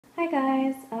Hi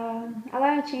guys, a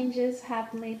lot of changes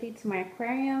happened lately to my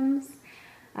aquariums.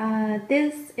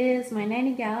 This is my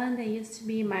 90 gallon that used to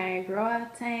be my grow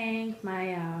out tank,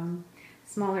 my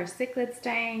smaller cichlids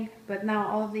tank, but now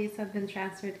all of these have been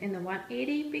transferred in the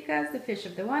 180 because the fish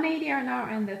of the 180 are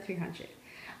now in the 300.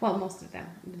 Well, most of them,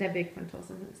 the big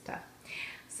frontals and stuff.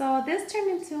 So this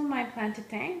turned into my planted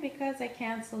tank because I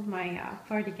canceled my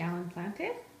 40 gallon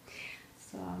planted.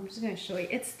 So I'm just going to show you.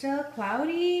 It's still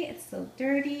cloudy, it's still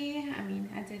dirty. I mean,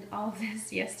 I did all of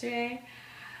this yesterday.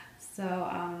 So,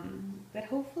 but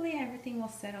hopefully everything will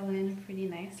settle in pretty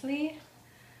nicely.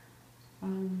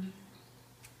 Can't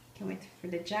wait for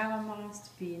the Java moss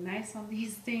to be nice on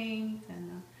these things.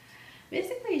 And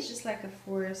basically it's just like a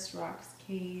forest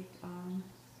rockscape.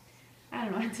 I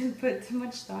don't know, I didn't put too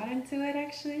much thought into it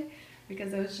actually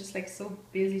because I was just like so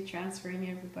busy transferring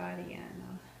everybody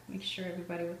and make sure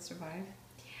everybody would survive.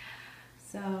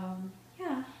 So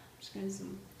yeah, I'm just gonna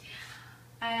zoom.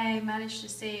 I managed to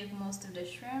save most of the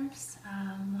shrimps,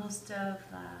 most of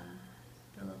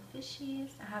the little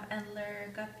fishies. I have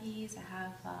antler guppies, I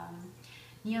have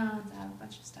neons, I have a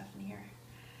bunch of stuff in here.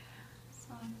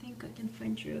 So I think I can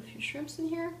find you a few shrimps in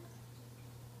here.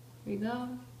 Here you go,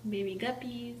 baby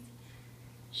guppies,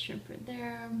 shrimp right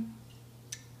there.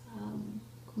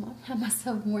 Come on, I must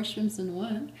have more shrimps than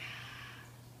one.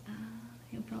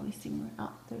 You'll probably see more.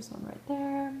 Oh, there's one right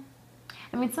there.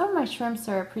 I mean, some of my shrimps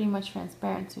are pretty much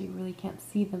transparent, so you really can't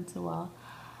see them too well.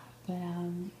 But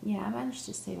yeah, I managed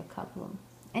to save a couple of them.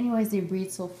 Anyways, they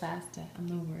breed so fast that I'm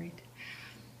not worried.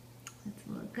 That's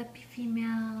a little guppy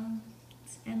female.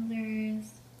 It's antlers.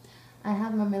 I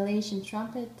have my Malaysian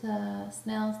trumpet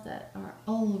snails that are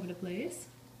all over the place.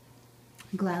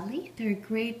 Gladly. They're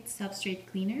great substrate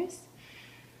cleaners.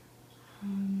 There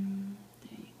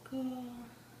you go.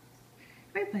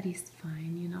 Everybody's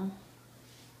fine, you know.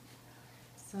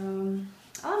 So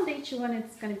I'll update you when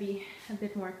it's going to be a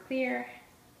bit more clear.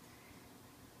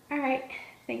 Alright,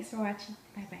 thanks for watching.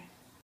 Bye bye.